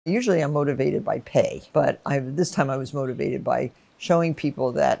Usually I'm motivated by pay, but this time I was motivated by showing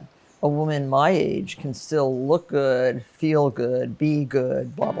people that a woman my age can still look good, feel good, be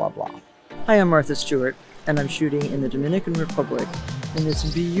good, blah, blah, blah. Hi, I'm Martha Stewart, and I'm shooting in the Dominican Republic in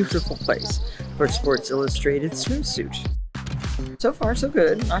this beautiful place for Sports Illustrated Swimsuit. So far, so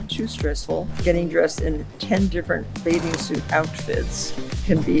good, not too stressful. Getting dressed in 10 different bathing suit outfits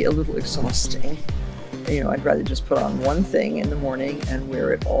can be a little exhausting. You know, I'd rather just put on one thing in the morning and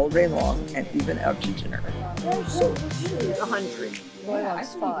wear it all day long and even out to dinner. So 100.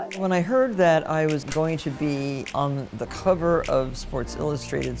 When I heard that I was going to be on the cover of Sports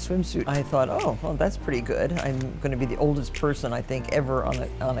Illustrated Swimsuit, I thought, oh, well, that's pretty good. I'm going to be the oldest person, I think, ever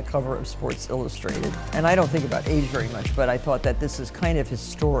on a cover of Sports Illustrated. And I don't think about age very much, but I thought that this is kind of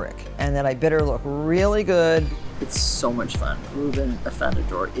historic and that I better look really good. It's so much fun. Ruven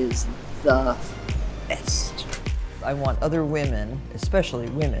Afanador is the best. I want other women, especially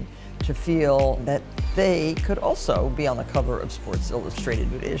women, to feel that they could also be on the cover of Sports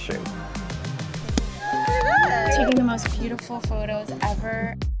Illustrated with issue. Taking the most beautiful photos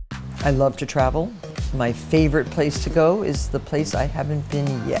ever. I love to travel. My favorite place to go is the place I haven't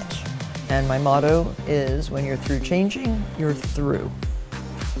been yet. And my motto is, when you're through changing, you're through.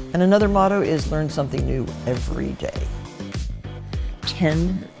 And another motto is, learn something new every day.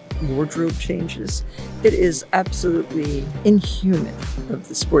 10 wardrobe changes. It is absolutely inhuman of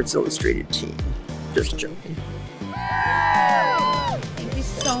the Sports Illustrated team. Just joking. Thank you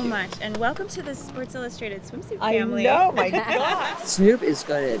so much, and welcome to the Sports Illustrated Swimsuit family. I know, my God. Snoop is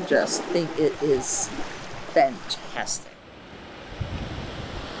going to just think it is fantastic.